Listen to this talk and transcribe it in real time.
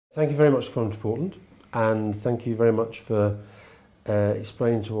Thank you very much for coming to Portland, and thank you very much for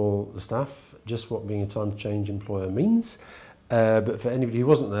explaining to all the staff just what being a time to change employer means. But for anybody who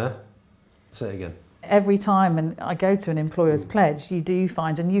wasn't there, say it again. Every time I go to an employer's pledge, you do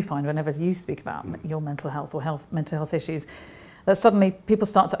find, and you find whenever you speak about your mental health or mental health issues, that suddenly people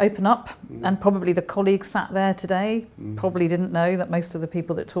start to open up, and probably the colleagues sat there today probably didn't know that most of the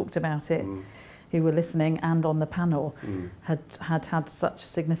people that talked about it who were listening and on the panel had such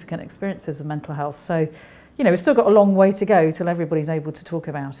significant experiences of mental health. So, you know, we've still got a long way to go till everybody's able to talk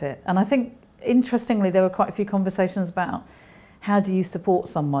about it. And I think, interestingly, there were quite a few conversations about how do you support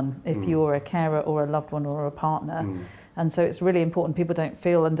someone if you're a carer or a loved one or a partner. And so it's really important people don't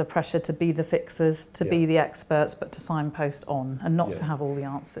feel under pressure to be the fixers, to be the experts, but to signpost on and not to have all the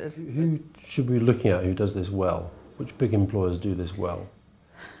answers. Who should we be looking at who does this well? Which big employers do this well?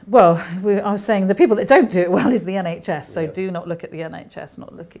 Well, I was saying the people that don't do it well is the NHS, so do not look at the NHS,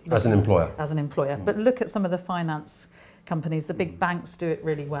 not look at... As an employer? As an employer, but look at some of the finance companies, the big banks do it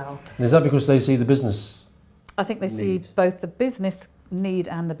really well. And is that because they see the business I think they see both the business need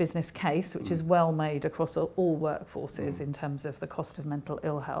and the business case, which is well made across all workforces in terms of the cost of mental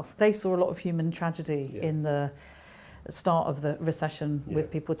ill health. They saw a lot of human tragedy in the start of the recession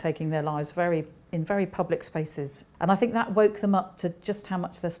with people taking their lives in very public spaces. And I think that woke them up to just how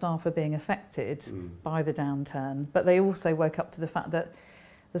much their staff were being affected by the downturn. But they also woke up to the fact that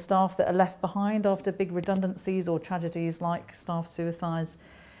the staff that are left behind after big redundancies or tragedies like staff suicides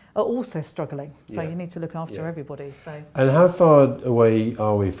are also struggling. So you need to look after everybody. So. And how far away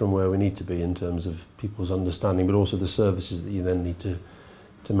are we from where we need to be in terms of people's understanding, but also the services that you then need to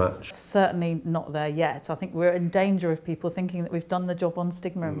match? Certainly not there yet. I think we're in danger of people thinking that we've done the job on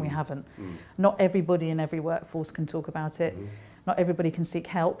stigma and we haven't. Not everybody in every workforce can talk about it. Not everybody can seek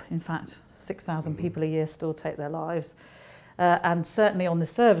help. In fact, 6,000 people a year still take their lives. And certainly on the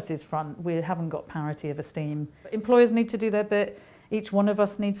services front, we haven't got parity of esteem. Employers need to do their bit. Each one of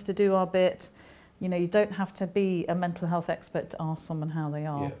us needs to do our bit. You know, you don't have to be a mental health expert to ask someone how they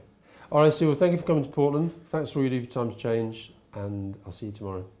are. All right, Sue, well, thank you for coming to Portland. Thanks for all you do for Time to Change, and I'll see you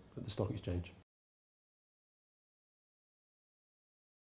tomorrow at the Stock Exchange.